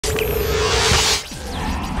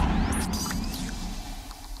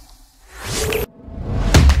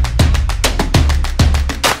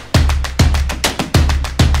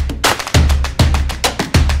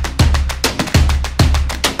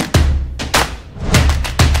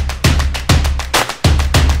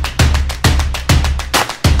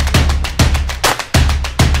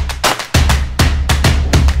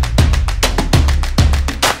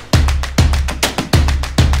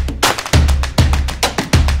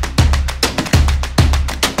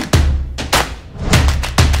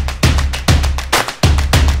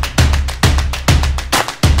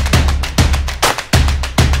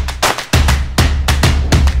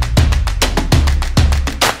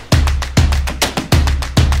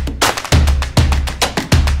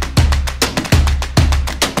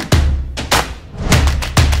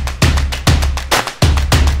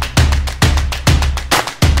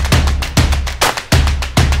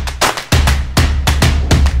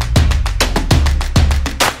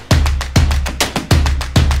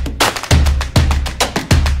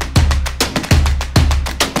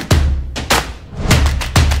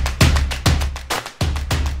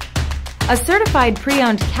A certified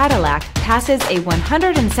pre-owned Cadillac passes a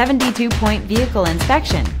 172-point vehicle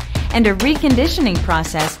inspection and a reconditioning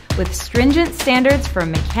process with stringent standards for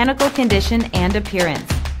mechanical condition and appearance.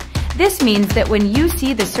 This means that when you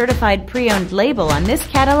see the certified pre-owned label on this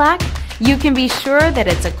Cadillac, you can be sure that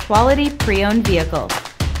it's a quality pre-owned vehicle.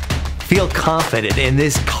 Feel confident in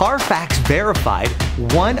this CarFax verified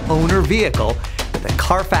one-owner vehicle with a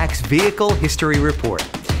CarFax Vehicle History Report.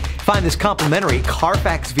 Find this complimentary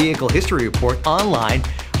CarFax Vehicle History Report online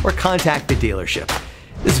or contact the dealership.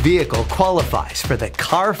 This vehicle qualifies for the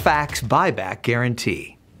CarFax buyback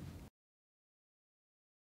guarantee.